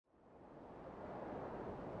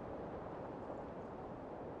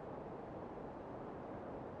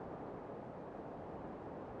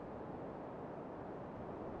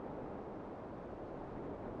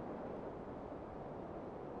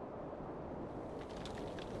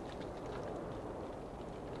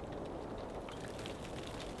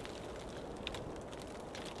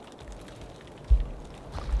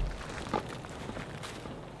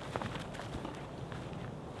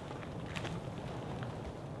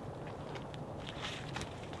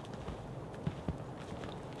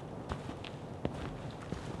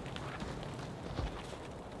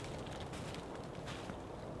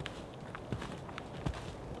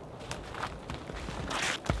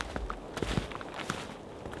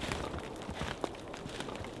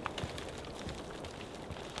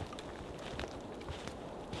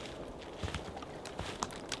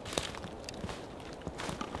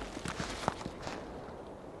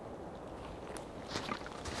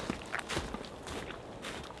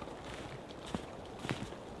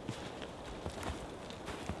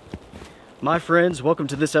My friends, welcome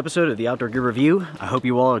to this episode of the Outdoor Gear Review. I hope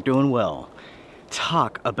you all are doing well.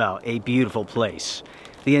 Talk about a beautiful place.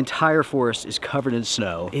 The entire forest is covered in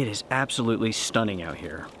snow. It is absolutely stunning out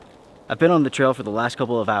here. I've been on the trail for the last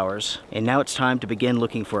couple of hours, and now it's time to begin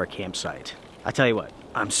looking for a campsite. I tell you what,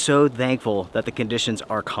 I'm so thankful that the conditions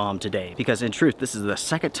are calm today, because in truth, this is the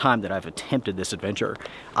second time that I've attempted this adventure.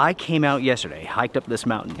 I came out yesterday, hiked up this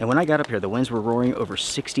mountain, and when I got up here, the winds were roaring over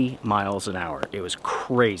 60 miles an hour. It was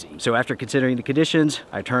crazy. So after considering the conditions,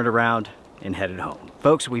 I turned around and headed home.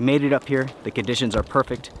 Folks, we made it up here. The conditions are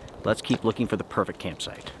perfect. Let's keep looking for the perfect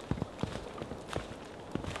campsite.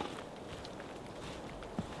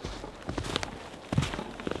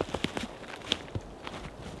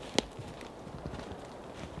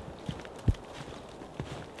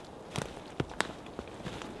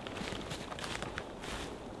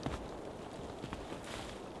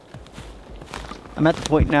 I'm at the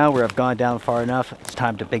point now where I've gone down far enough, it's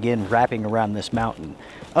time to begin wrapping around this mountain.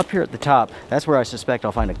 Up here at the top, that's where I suspect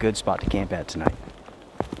I'll find a good spot to camp at tonight.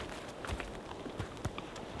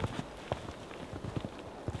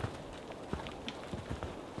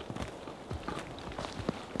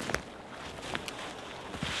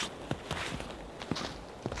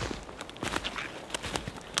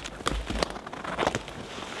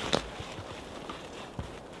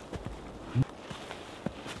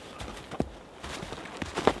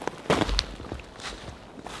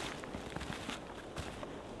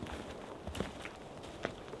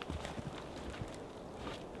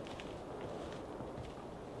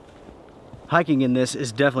 Hiking in this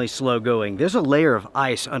is definitely slow going. There's a layer of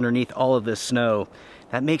ice underneath all of this snow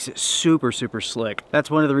that makes it super slick.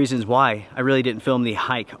 That's one of the reasons why I really didn't film the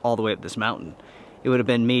hike all the way up this mountain. It would have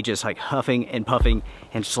been me just like huffing and puffing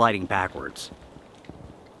and sliding backwards.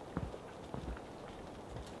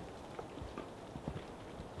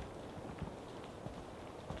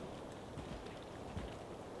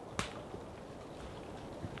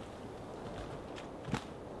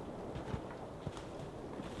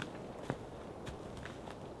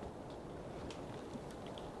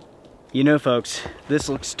 You know, folks, this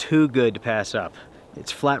looks too good to pass up.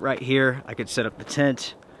 It's flat right here. I could set up the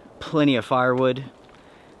tent, plenty of firewood.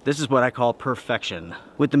 This is what I call perfection.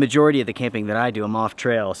 With the majority of the camping that I do, I'm off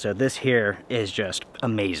trail, so this here is just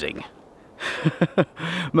amazing.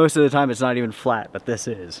 Most of the time it's not even flat, but this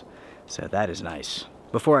is. So that is nice.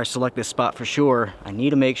 Before I select this spot for sure, I need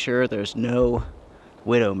to make sure there's no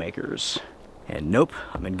widow makers. And nope,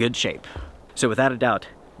 I'm in good shape. So without a doubt,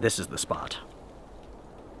 this is the spot.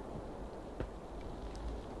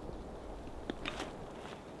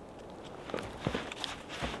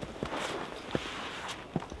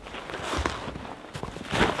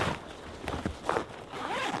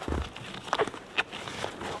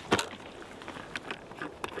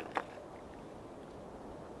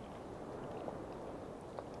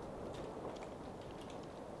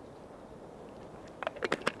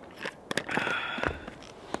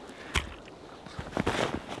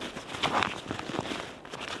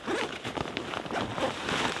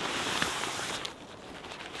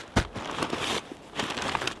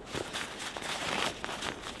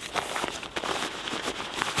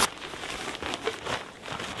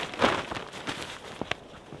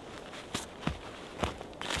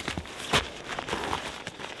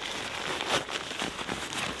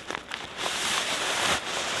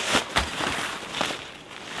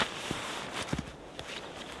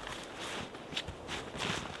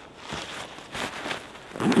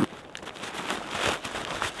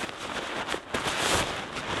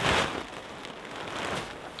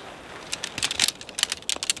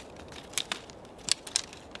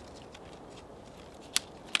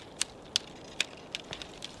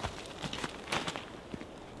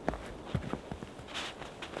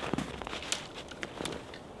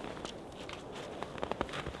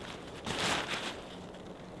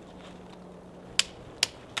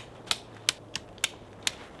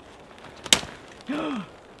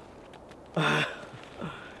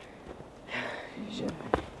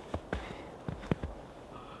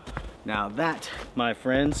 Now that, my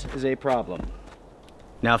friends, is a problem.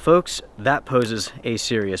 Now folks, that poses a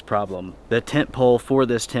serious problem. The tent pole for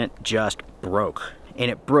this tent just broke.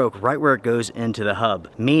 And it broke right where it goes into the hub,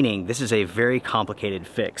 meaning this is a very complicated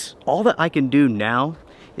fix. All that I can do now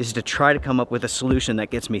is to try to come up with a solution that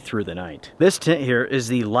gets me through the night. This tent here is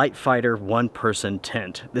the Light Fighter one-person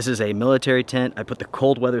tent. This is a military tent. I put the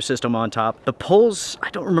cold weather system on top. The poles, I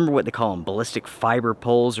don't remember what they call them, ballistic fiber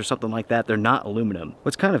poles or something like that. They're not aluminum.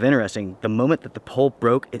 What's kind of interesting, the moment that the pole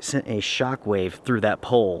broke, it sent a shock wave through that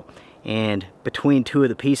pole. And between two of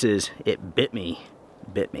the pieces, it bit me.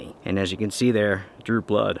 And as you can see there, drew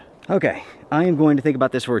blood. Okay, I am going to think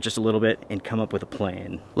about this for just a little bit and come up with a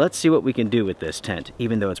plan. Let's see what we can do with this tent,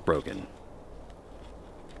 even though it's broken.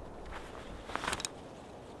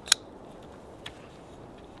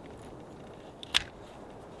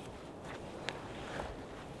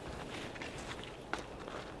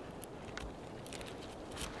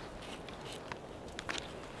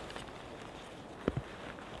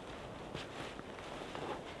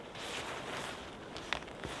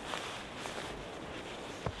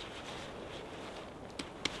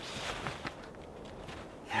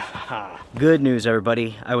 Good news,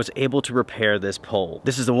 everybody. I was able to repair this pole.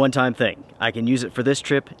 This is a one-time thing. I can use it for this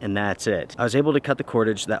trip, and that's it. I was able to cut the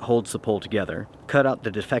cordage that holds the pole together, cut out the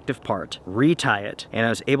defective part, retie it, and I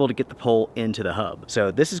was able to get the pole into the hub. So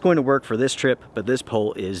this is going to work for this trip, but this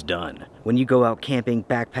pole is done. When you go out camping,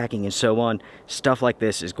 backpacking, and so on, stuff like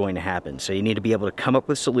this is going to happen. So you need to be able to come up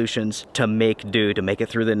with solutions to make do, to make it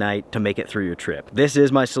through the night, to make it through your trip. This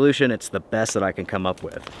is my solution. It's the best that I can come up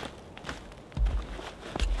with.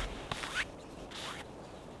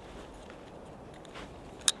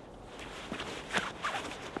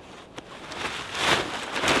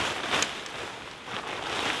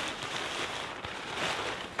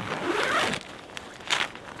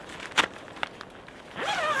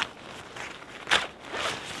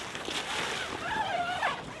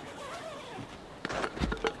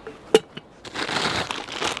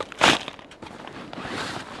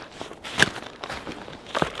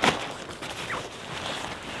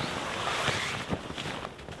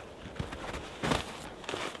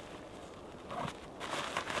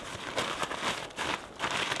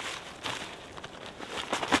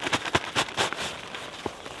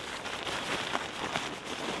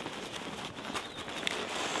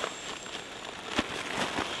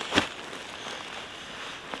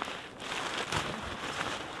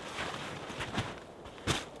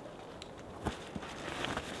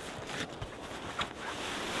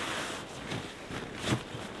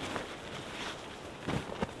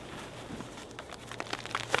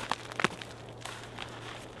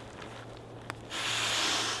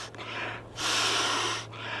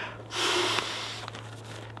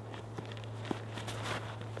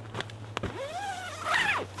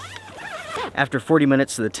 After 40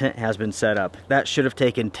 minutes, the tent has been set up. That should have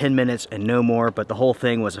taken 10 minutes and no more, but the whole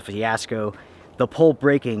thing was a fiasco. The pole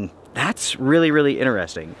breaking, that's really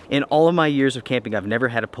interesting. In all of my years of camping, I've never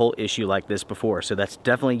had a pole issue like this before, so that's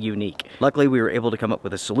definitely unique. Luckily, we were able to come up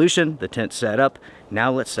with a solution. The tent's set up.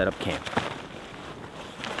 Now let's set up camp.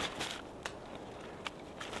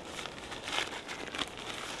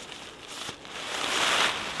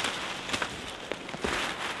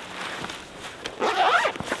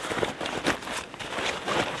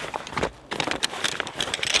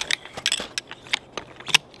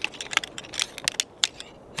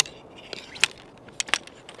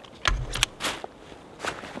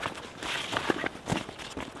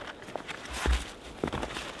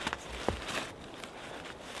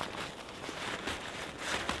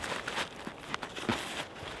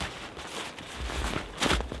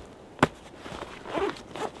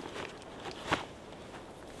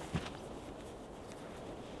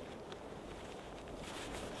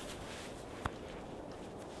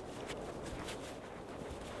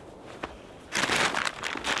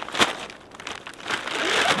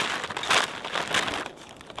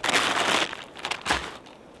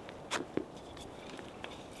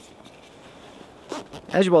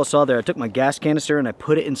 As you all saw there, I took my gas canister and I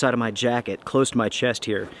put it inside of my jacket, close to my chest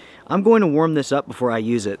here. I'm going to warm this up before I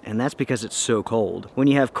use it, and that's because it's so cold. When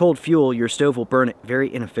you have cold fuel, your stove will burn it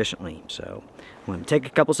very inefficiently. So I'm going to take a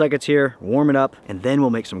couple seconds here, warm it up, and then we'll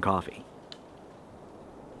make some coffee.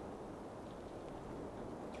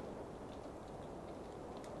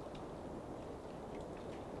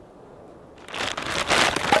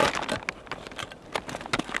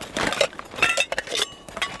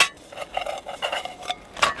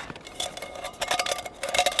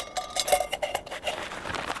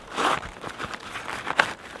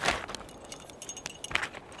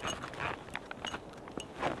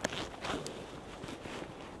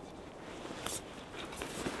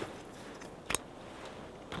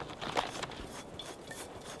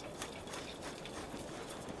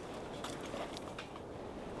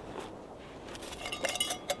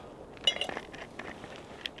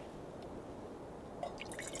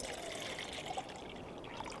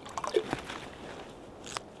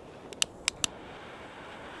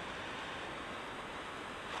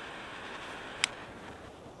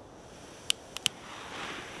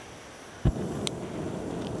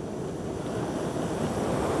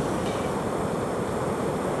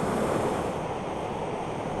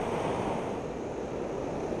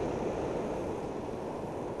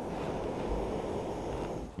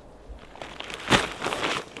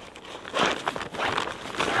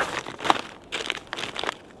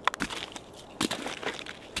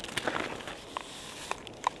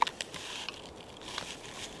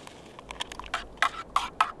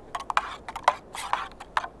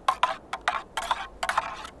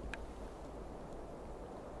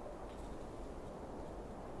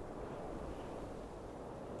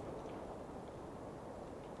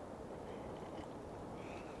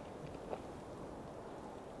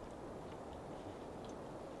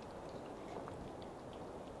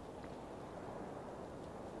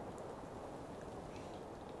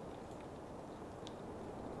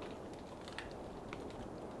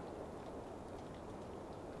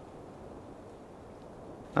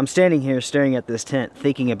 I'm standing here staring at this tent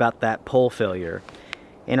thinking about that pole failure.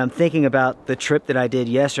 And I'm thinking about the trip that I did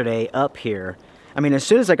yesterday up here. I mean, as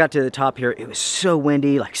soon as I got to the top here, it was so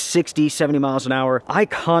windy, like 60, 70 miles an hour. I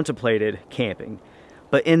contemplated camping,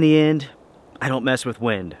 but in the end, I don't mess with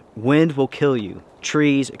wind. Wind will kill you.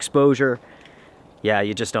 Trees, exposure, yeah,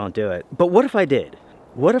 you just don't do it. But what if I did?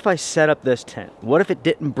 What if I set up this tent? What if it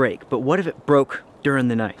didn't break? But what if it broke during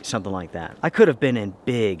the night? Something like that. I could have been in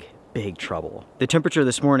big trouble. The temperature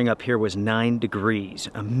this morning up here was 9 degrees.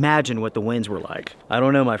 Imagine what the winds were like. I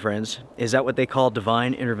don't know, my friends. Is that what they call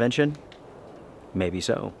divine intervention? Maybe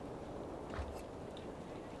so.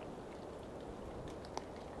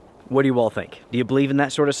 What do you all think? Do you believe in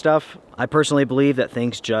that sort of stuff? I personally believe that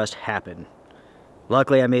things just happen.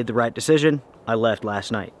 Luckily, I made the right decision. I left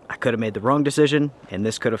last night. I could have made the wrong decision, and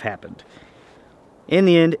this could have happened. In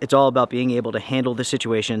the end, it's all about being able to handle the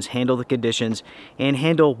situations, handle the conditions, and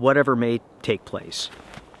handle whatever may take place.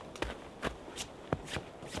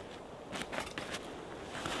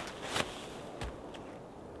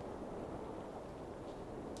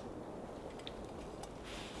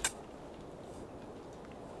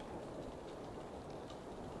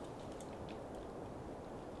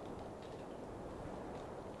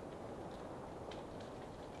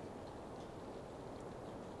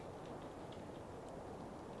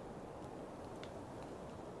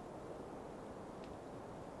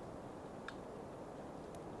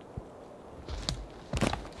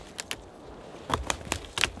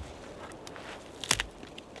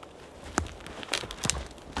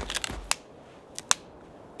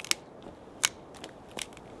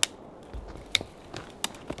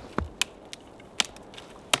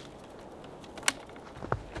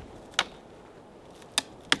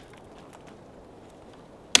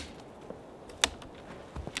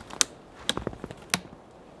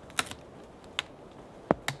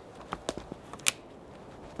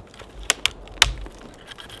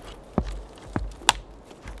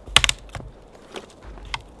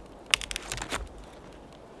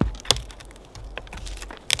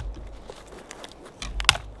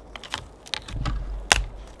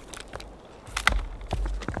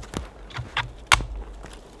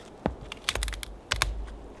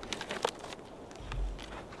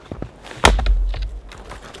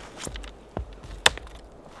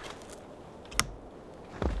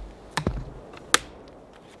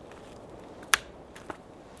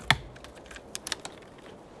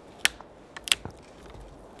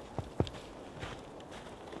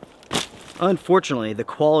 Unfortunately, the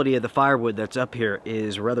quality of the firewood that's up here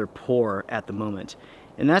is rather poor at the moment.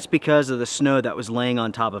 And that's because of the snow that was laying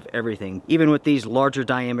on top of everything. Even with these larger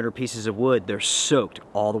diameter pieces of wood, they're soaked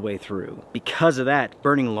all the way through. Because of that,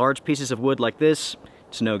 burning large pieces of wood like this,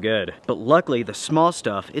 it's no good. But luckily, the small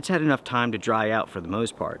stuff, it's had enough time to dry out for the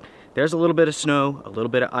most part. There's a little bit of snow, a little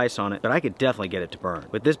bit of ice on it, but I could definitely get it to burn.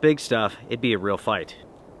 With this big stuff, it'd be a real fight.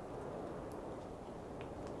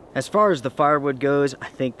 As far as the firewood goes, I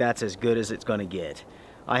think that's as good as it's gonna get.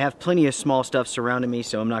 I have plenty of small stuff surrounding me,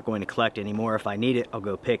 so I'm not going to collect anymore. If I need it, I'll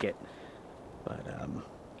go pick it. But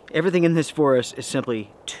everything in this forest is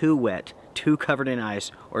simply too wet, too covered in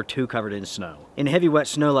ice, or too covered in snow. In heavy wet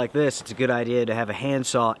snow like this, it's a good idea to have a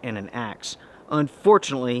handsaw and an axe.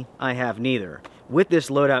 Unfortunately, I have neither. With this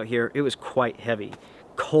loadout here, it was quite heavy.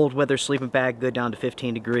 Cold weather sleeping bag, good down to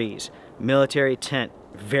 15 degrees. Military tent,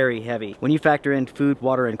 very heavy. When you factor in food,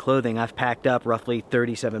 water, and clothing, I've packed up roughly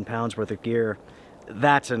 37 pounds worth of gear.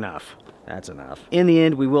 That's enough. That's enough. In the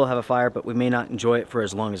end, we will have a fire, but we may not enjoy it for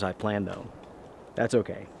as long as I planned, though. That's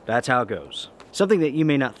okay. That's how it goes. Something that you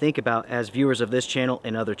may not think about as viewers of this channel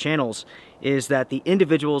and other channels is that the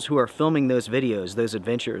individuals who are filming those videos, those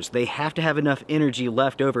adventures, they have to have enough energy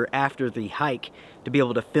left over after the hike to be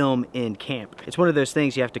able to film in camp. It's one of those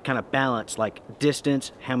things you have to kind of balance, like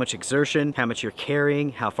distance, how much exertion, how much you're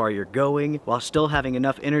carrying, how far you're going, while still having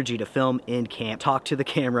enough energy to film in camp, talk to the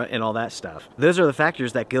camera, and all that stuff. Those are the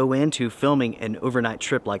factors that go into filming an overnight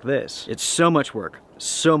trip like this. It's so much work,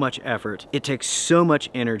 so much effort, it takes so much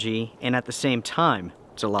energy, and at the same time,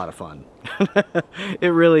 it's a lot of fun. It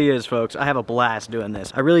really is, folks. I have a blast doing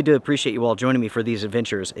this. I really do appreciate you all joining me for these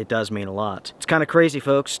adventures. It does mean a lot. It's kind of crazy,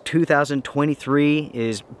 folks. 2023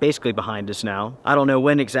 is basically behind us now. I don't know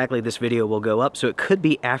when exactly this video will go up, so it could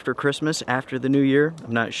be after Christmas, after the new year.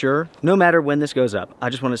 I'm not sure. No matter when this goes up,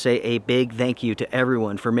 I just want to say a big thank you to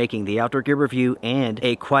everyone for making the Outdoor Gear Review and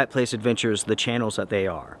A Quiet Place Adventures the channels that they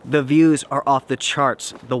are. The views are off the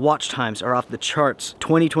charts. The watch times are off the charts.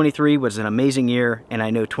 2023 was an amazing year, and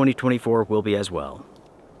I know 2024 will be as well.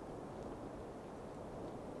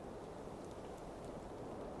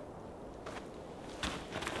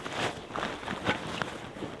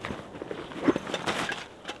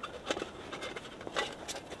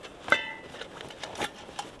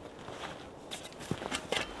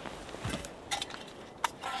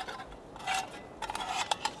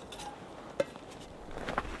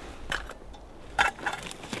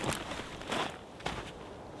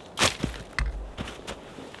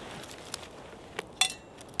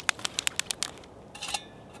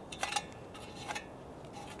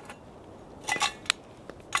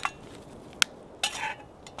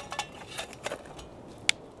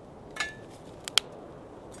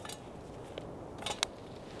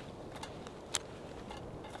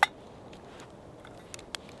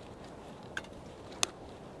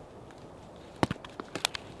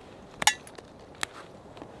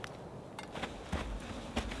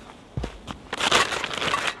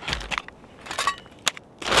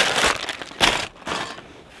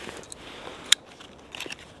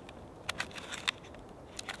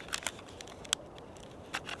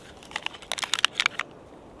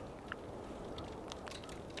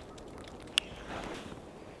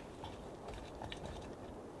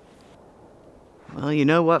 Well, you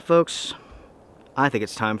know what, folks? I think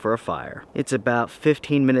it's time for a fire. It's about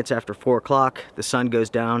 15 minutes after 4 o'clock. The sun goes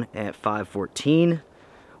down at 5:14.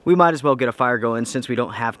 We might as well get a fire going since we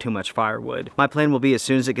don't have too much firewood. My plan will be as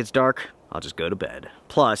soon as it gets dark, I'll just go to bed.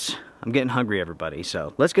 Plus, I'm getting hungry, everybody,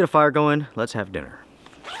 so let's get a fire going, let's have dinner.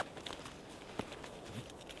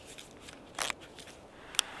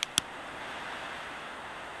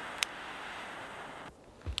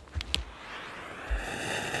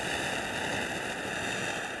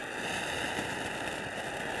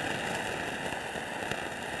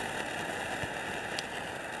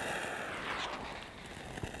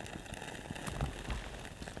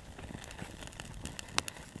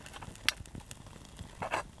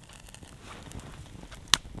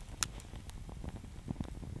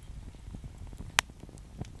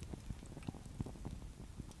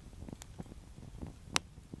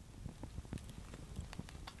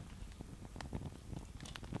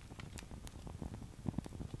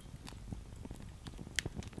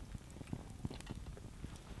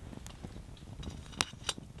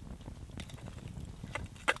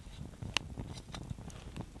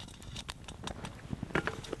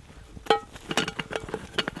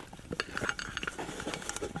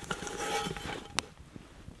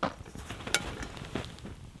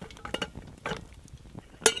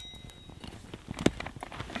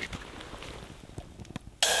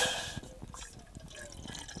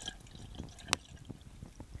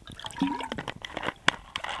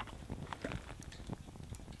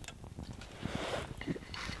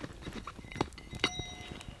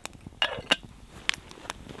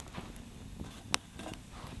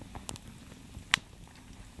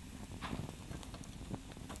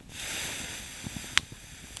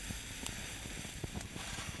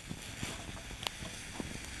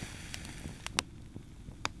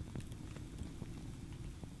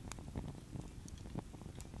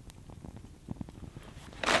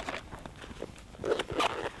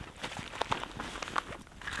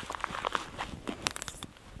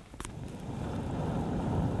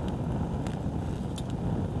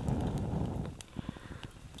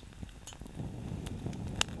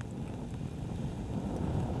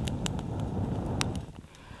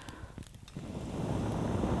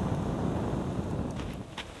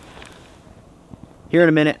 Here in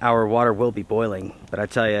a minute, our water will be boiling, but I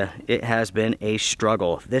tell you, it has been a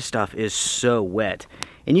struggle. This stuff is so wet,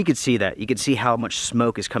 and you can see that. You can see how much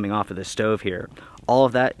smoke is coming off of the stove here. All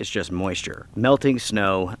of that is just moisture. Melting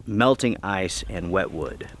snow, melting ice, and wet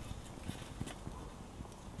wood.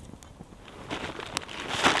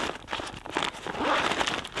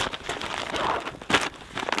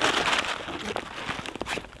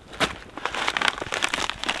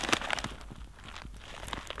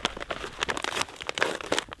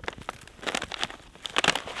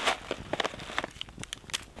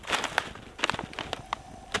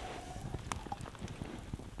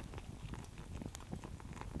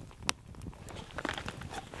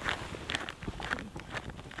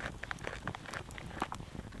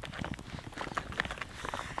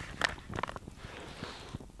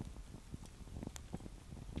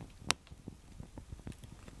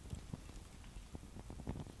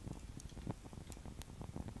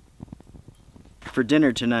 For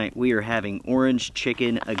dinner tonight, we are having orange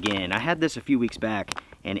chicken again. I had this a few weeks back,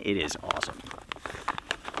 and it is awesome.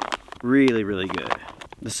 Really, really good.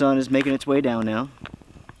 The sun is making its way down now.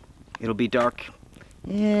 It'll be dark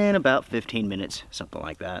in about 15 minutes, something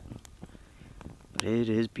like that. But it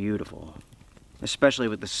is beautiful, especially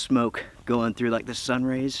with the smoke going through like the sun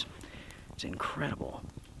rays. It's incredible.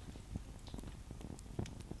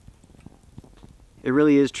 It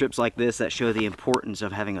really is trips like this that show the importance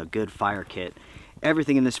of having a good fire kit.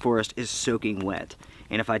 Everything in this forest is soaking wet,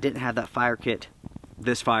 and if I didn't have that fire kit,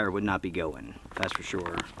 this fire would not be going, that's for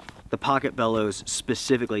sure. The pocket bellows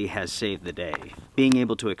specifically has saved the day. Being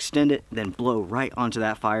able to extend it, then blow right onto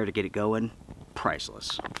that fire to get it going,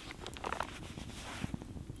 priceless.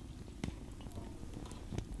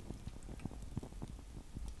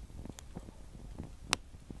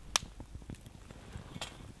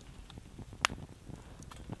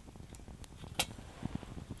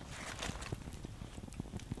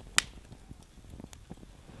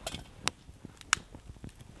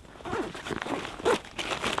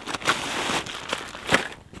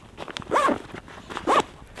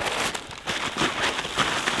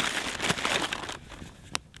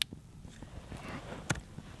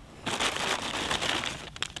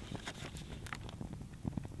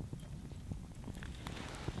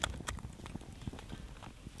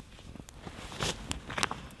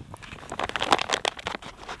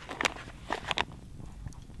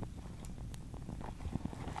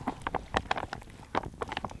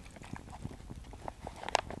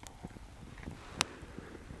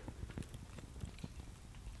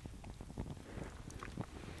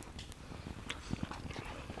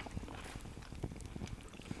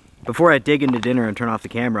 Before I dig into dinner and turn off the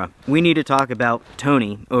camera, we need to talk about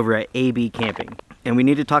Tony over at AB Camping. And we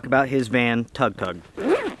need to talk about his van, TOGR.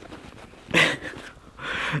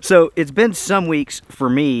 So it's been some weeks for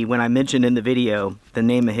me when I mentioned in the video the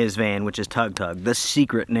name of his van, which is TOGR, the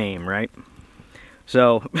secret name, right?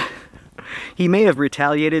 So he may have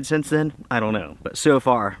retaliated since then, I don't know, but so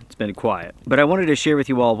far it's been quiet. But I wanted to share with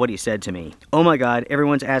you all what he said to me. Oh my God,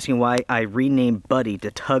 everyone's asking why I renamed Buddy to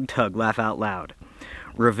TOGR, laugh out loud.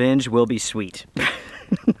 Revenge will be sweet.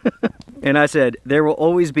 And I said, there will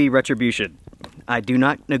always be retribution. I do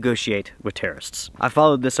not negotiate with terrorists. I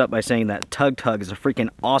followed this up by saying that TOGR is a freaking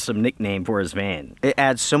awesome nickname for his van. It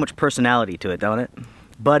adds so much personality to it, don't it?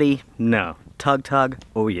 Buddy, no. TOGR,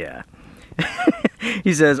 oh yeah.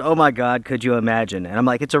 He says, oh my God, could you imagine? And I'm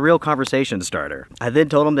like, it's a real conversation starter. I then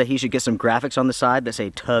told him that he should get some graphics on the side that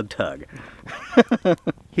say TOGR.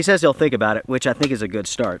 He says he'll think about it, which I think is a good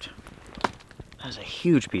start. That's a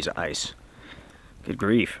huge piece of ice. Good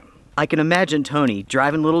grief. I can imagine Tony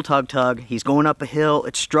driving little TOGR. He's going up a hill,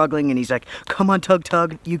 it's struggling, and he's like, come on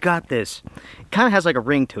TOGR, you got this. It kind of has like a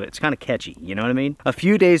ring to it. It's kind of catchy, you know what I mean? A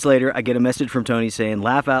few days later, I get a message from Tony saying,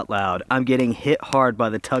 laugh out loud, I'm getting hit hard by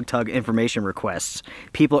the TOGR information requests.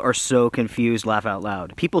 People are so confused, laugh out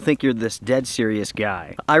loud. People think you're this dead serious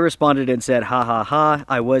guy. I responded and said, ha ha ha,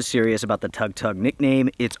 I was serious about the TOGR nickname,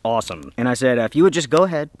 it's awesome. And I said, if you would just go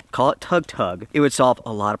ahead, call it TOGR, it would solve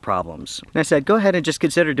a lot of problems. And I said, go ahead and just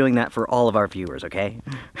consider doing that for all of our viewers, okay?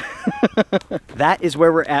 That is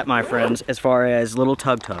where we're at, my friends, as far as little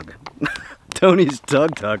TOGR. Tony's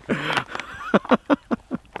TOGR.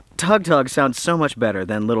 TOGR sounds so much better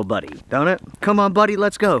than little Buddy, don't it? Come on, Buddy,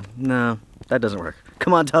 let's go. No, that doesn't work.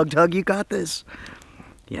 Come on, TOGR, you got this.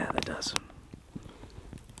 Yeah, that does.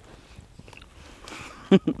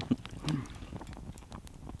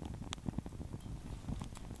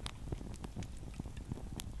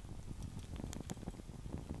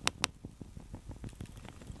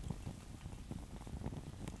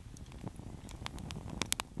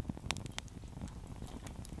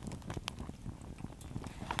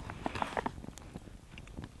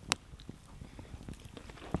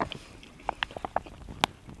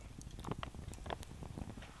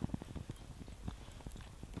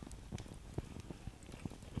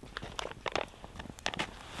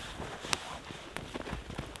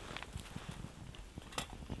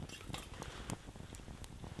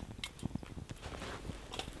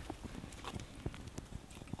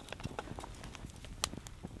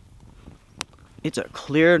 It's a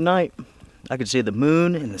clear night. I can see the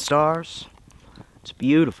moon and the stars. It's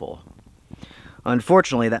beautiful.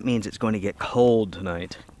 Unfortunately, that means it's going to get cold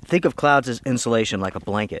tonight. Think of clouds as insulation like a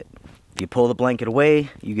blanket. If you pull the blanket away,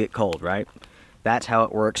 you get cold, right? That's how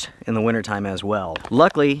it works in the wintertime as well.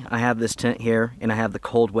 Luckily, I have this tent here and I have the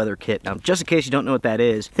cold weather kit. Now, just in case you don't know what that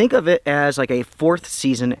is, think of it as like a 4th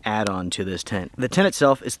season add-on to this tent. The tent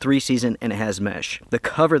itself is 3 season and it has mesh. The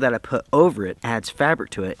cover that I put over it adds fabric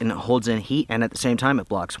to it and it holds in heat and at the same time it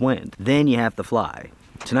blocks wind. Then you have the fly.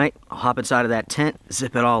 Tonight, I'll hop inside of that tent,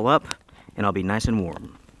 zip it all up, and I'll be nice and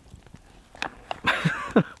warm.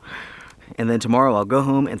 And then tomorrow I'll go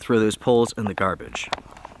home and throw those poles in the garbage.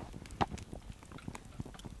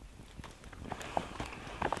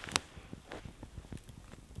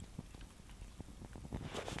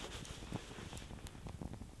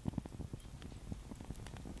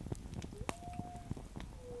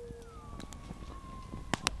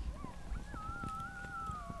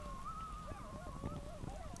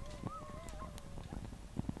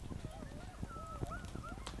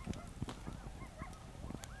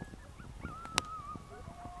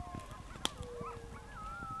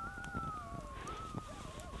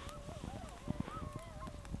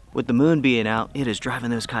 With the moon being out, it is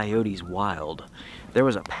driving those coyotes wild. There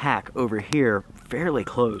was a pack over here fairly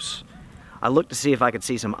close. I looked to see if I could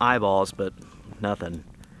see some eyeballs, but nothing.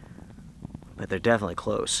 But they're definitely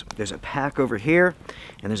close. There's a pack over here,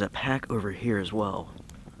 and there's a pack over here as well.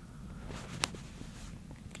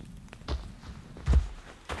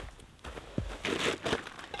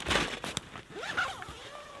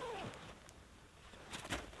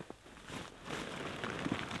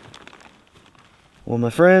 Well, my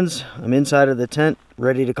friends, I'm inside of the tent,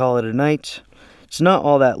 ready to call it a night. It's not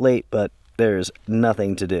all that late, but there's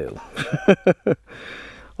nothing to do.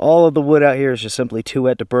 All of the wood out here is just simply too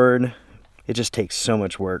wet to burn. It just takes so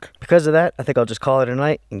much work. Because of that, I think I'll just call it a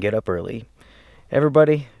night and get up early.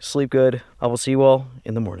 Everybody, sleep good. I will see you all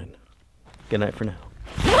in the morning. Good night for now.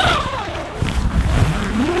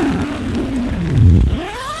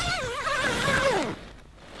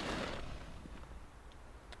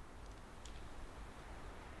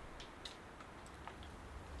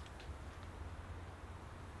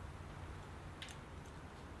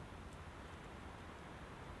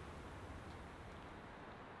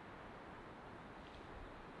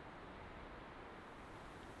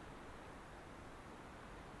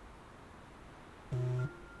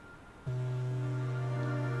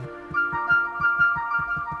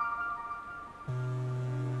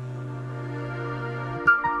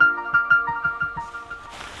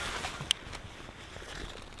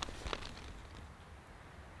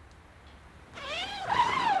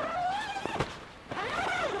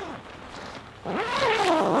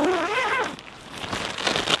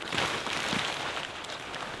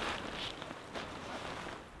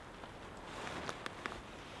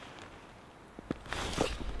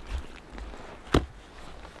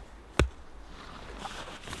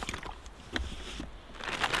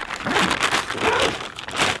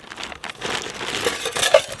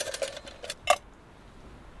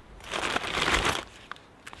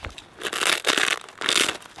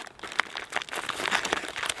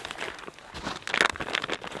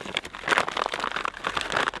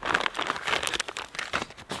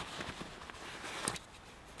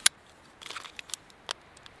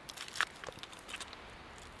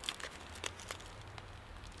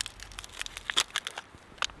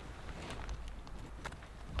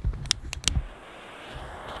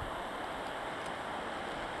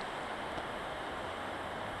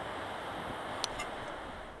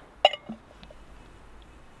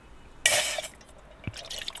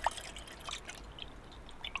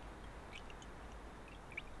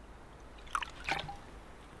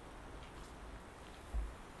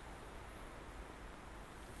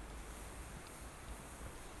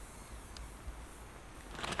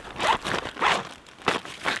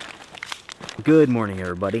 Good morning,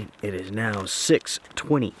 everybody. It is now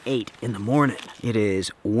 6:28 in the morning. It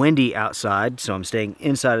is windy outside, so I'm staying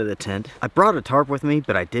inside of the tent. I brought a tarp with me,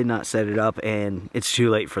 but I did not set it up, and it's too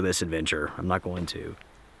late for this adventure. I'm not going to.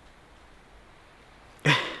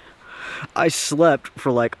 I slept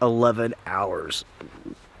for like 11 hours,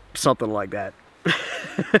 something like that.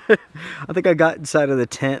 I think I got inside of the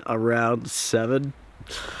tent around 7.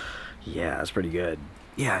 Yeah, that's pretty good.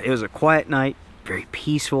 Yeah, it was a quiet night. Very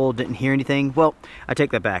peaceful, didn't hear anything. Well, I take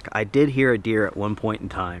that back. I did hear a deer at one point in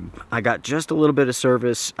time. I got just a little bit of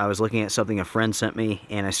service. I was looking at something a friend sent me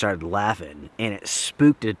and I started laughing and it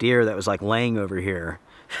spooked a deer that was like laying over here.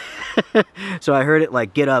 So I heard it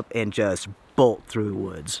like get up and just bolt through the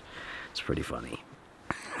woods. It's pretty funny.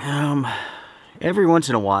 Every once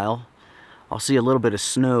in a while, I'll see a little bit of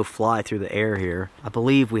snow fly through the air here. I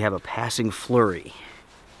believe we have a passing flurry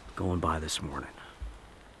going by this morning.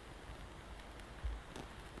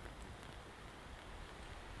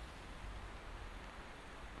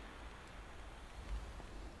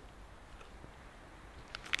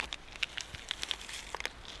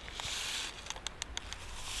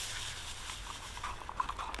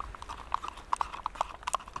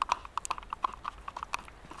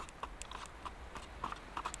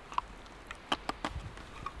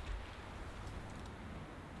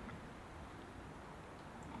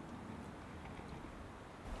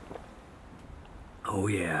 Oh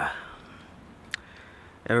yeah.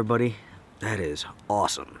 Everybody, that is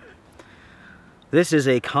awesome. This is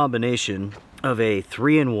a combination of a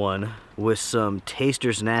 3-in-1 with some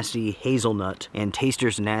Taster's Nasty Hazelnut and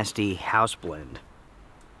Taster's Nasty House Blend.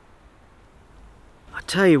 I'll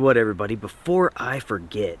tell you what, everybody, before I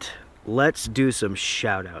forget, let's do some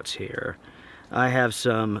shout outs here. I have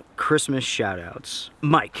some Christmas shout outs.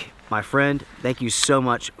 Mike, my friend, thank you so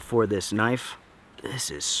much for this knife. This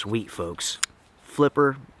is sweet, folks.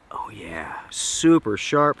 Flipper, oh yeah, super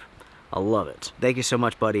sharp. I love it. Thank you so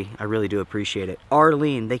much, buddy. I really do appreciate it.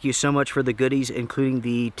 Arlene, thank you so much for the goodies, including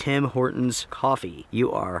the Tim Hortons coffee.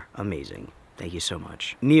 You are amazing. Thank you so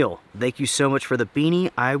much. Neil, thank you so much for the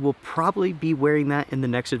beanie. I will probably be wearing that in the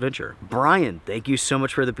next adventure. Brian, thank you so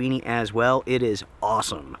much for the beanie as well. It is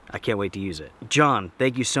awesome. I can't wait to use it. John,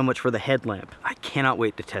 thank you so much for the headlamp. I cannot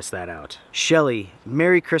wait to test that out. Shelly,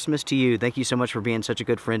 Merry Christmas to you. Thank you so much for being such a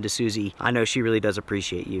good friend to Susie. I know she really does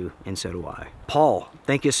appreciate you, and so do I. Paul,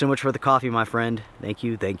 thank you so much for the coffee, my friend. Thank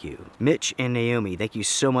you, thank you. Mitch and Naomi, thank you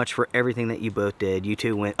so much for everything that you both did. You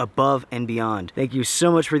two went above and beyond. Thank you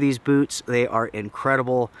so much for these boots. They are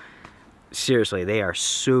incredible. Seriously, they are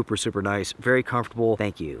super, super nice. Very comfortable.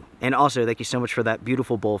 Thank you. And also, thank you so much for that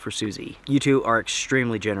beautiful bowl for Susie. You two are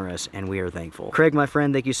extremely generous, and we are thankful. Craig, my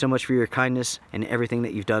friend, thank you so much for your kindness and everything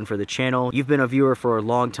that you've done for the channel. You've been a viewer for a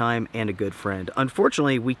long time and a good friend.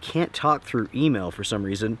 Unfortunately, we can't talk through email for some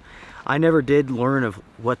reason. I never did learn of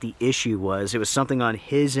what the issue was. It was something on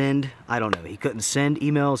his end. I don't know. He couldn't send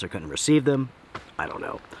emails or couldn't receive them. I don't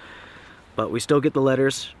know. But we still get the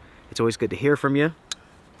letters. It's always good to hear from you.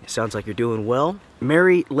 It sounds like you're doing well.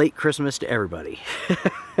 Merry late Christmas to everybody.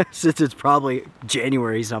 Since it's probably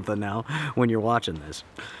January something now when you're watching this.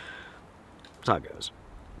 That's how it goes.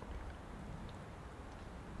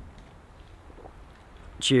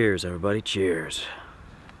 Cheers, everybody. Cheers.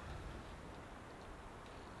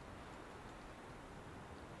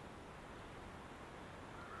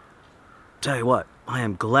 Tell you what, I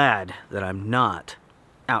am glad that I'm not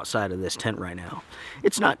outside of this tent right now.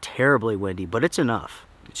 It's not terribly windy, but it's enough.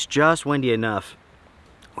 It's just windy enough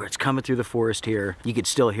where it's coming through the forest here. You could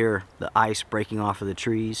still hear the ice breaking off of the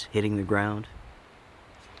trees, hitting the ground.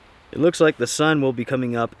 It looks like the sun will be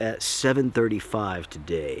coming up at 7:35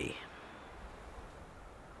 today.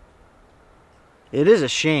 It is a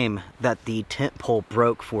shame that the tent pole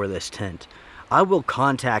broke for this tent. I will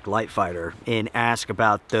contact Lightfighter and ask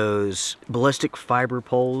about those ballistic fiber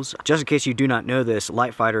poles. Just in case you do not know this,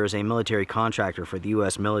 Lightfighter is a military contractor for the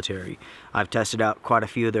US military. I've tested out quite a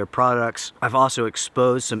few of their products. I've also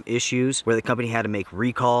exposed some issues where the company had to make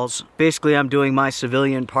recalls. Basically, I'm doing my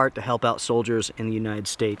civilian part to help out soldiers in the United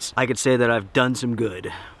States. I could say that I've done some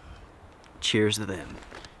good. Cheers to them.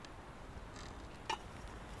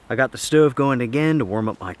 I got the stove going again to warm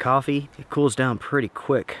up my coffee. It cools down pretty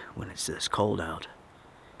quick when it's this cold out.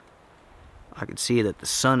 I can see that the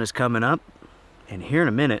sun is coming up, and here in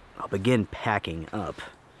a minute, I'll begin packing up.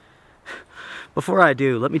 Before I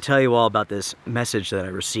do, let me tell you all about this message that I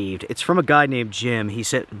received. It's from a guy named Jim. He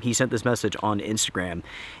sent this message on Instagram.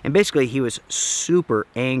 And basically, he was super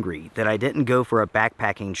angry that I didn't go for a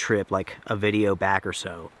backpacking trip like a video back or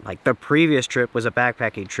so. Like, the previous trip was a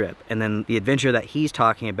backpacking trip. And then the adventure that he's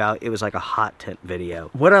talking about, it was like a hot tent video.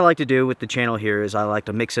 What I like to do with the channel here is I like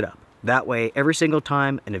to mix it up. That way, every single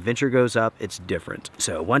time an adventure goes up, it's different.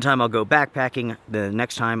 So one time I'll go backpacking, the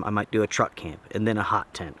next time I might do a truck camp, and then a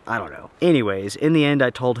hot tent. I don't know. Anyways, in the end, I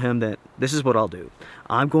told him that this is what I'll do.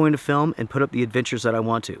 I'm going to film and put up the adventures that I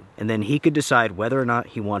want to, and then he could decide whether or not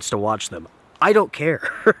he wants to watch them. I don't care.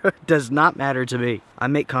 Does not matter to me. I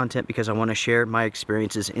make content because I want to share my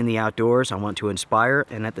experiences in the outdoors. I want to inspire,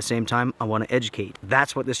 and at the same time, I want to educate.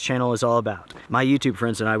 That's what this channel is all about. My YouTube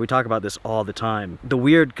friends and I, we talk about this all the time. The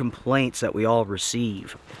weird complaints that we all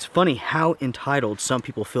receive. It's funny how entitled some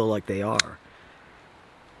people feel like they are.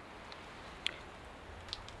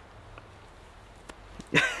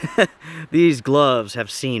 These gloves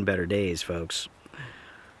have seen better days, folks.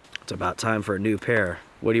 It's about time for a new pair.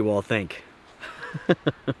 What do you all think?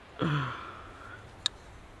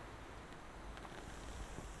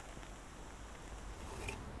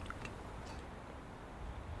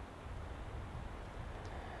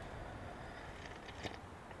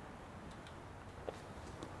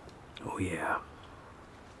 Oh yeah.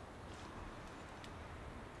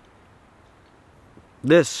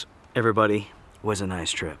 This, everybody, was a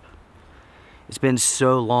nice trip. It's been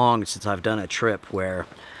so long since I've done a trip where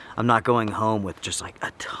I'm not going home with just like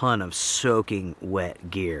a ton of soaking wet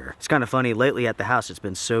gear. It's kind of funny, lately at the house it's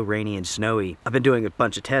been so rainy and snowy. I've been doing a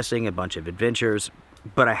bunch of testing, a bunch of adventures,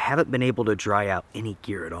 but I haven't been able to dry out any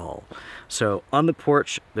gear at all. So on the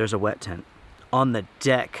porch, there's a wet tent. On the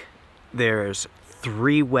deck, there's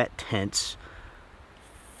 3 wet tents,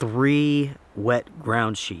 3 wet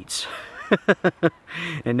ground sheets.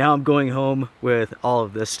 And now I'm going home with all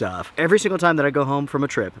of this stuff. Every single time that I go home from a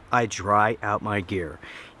trip, I dry out my gear.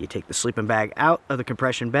 You take the sleeping bag out of the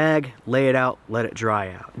compression bag, lay it out, let it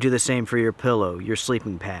dry out. Do the same for your pillow, your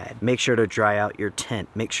sleeping pad. Make sure to dry out your tent.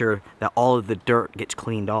 Make sure that all of the dirt gets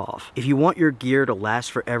cleaned off. If you want your gear to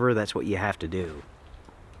last forever, that's what you have to do.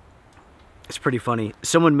 It's pretty funny.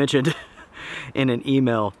 Someone mentioned in an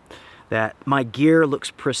email that my gear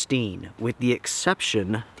looks pristine, with the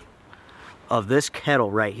exception of this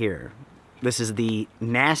kettle right here. This is the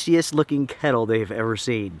nastiest looking kettle they've ever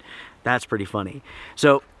seen. That's pretty funny.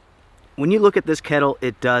 So when you look at this kettle,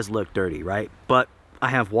 it does look dirty, right? But I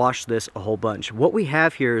have washed this a whole bunch. What we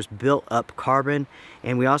have here is built up carbon,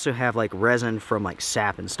 and we also have like resin from like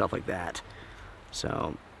sap and stuff like that.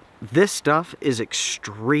 So this stuff is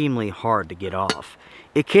extremely hard to get off.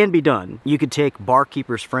 It can be done. You could take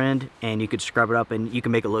Barkeeper's Friend and you could scrub it up and you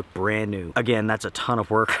can make it look brand new. Again, that's a ton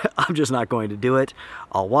of work. I'm just not going to do it.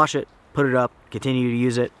 I'll wash it, put it up, continue to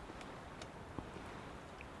use it.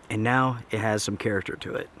 And now it has some character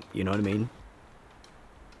to it. You know what I mean?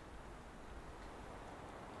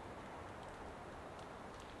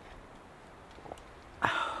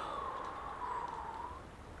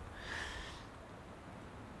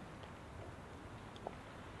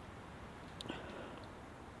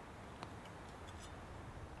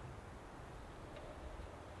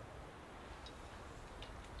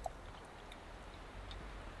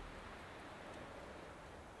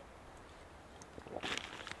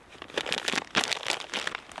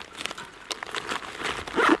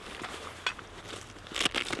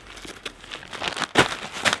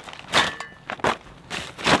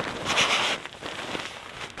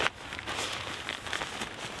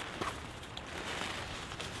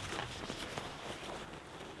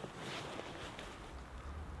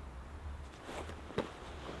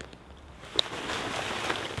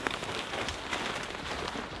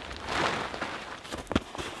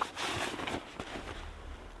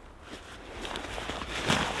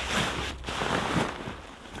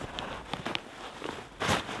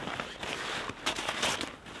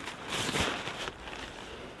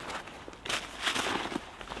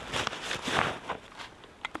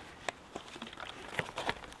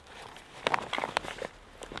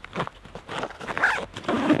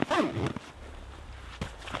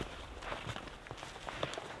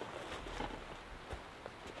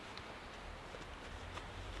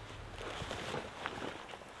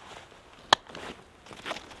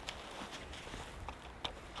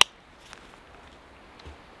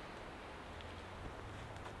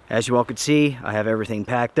 As you all can see, I have everything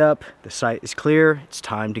packed up. The site is clear. It's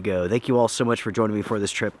time to go. Thank you all so much for joining me for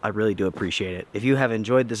this trip. I really do appreciate it. If you have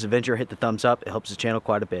enjoyed this adventure, hit the thumbs up. It helps the channel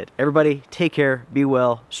quite a bit. Everybody, take care, be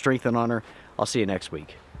well, strength and honor. I'll see you next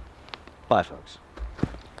week. Bye, folks.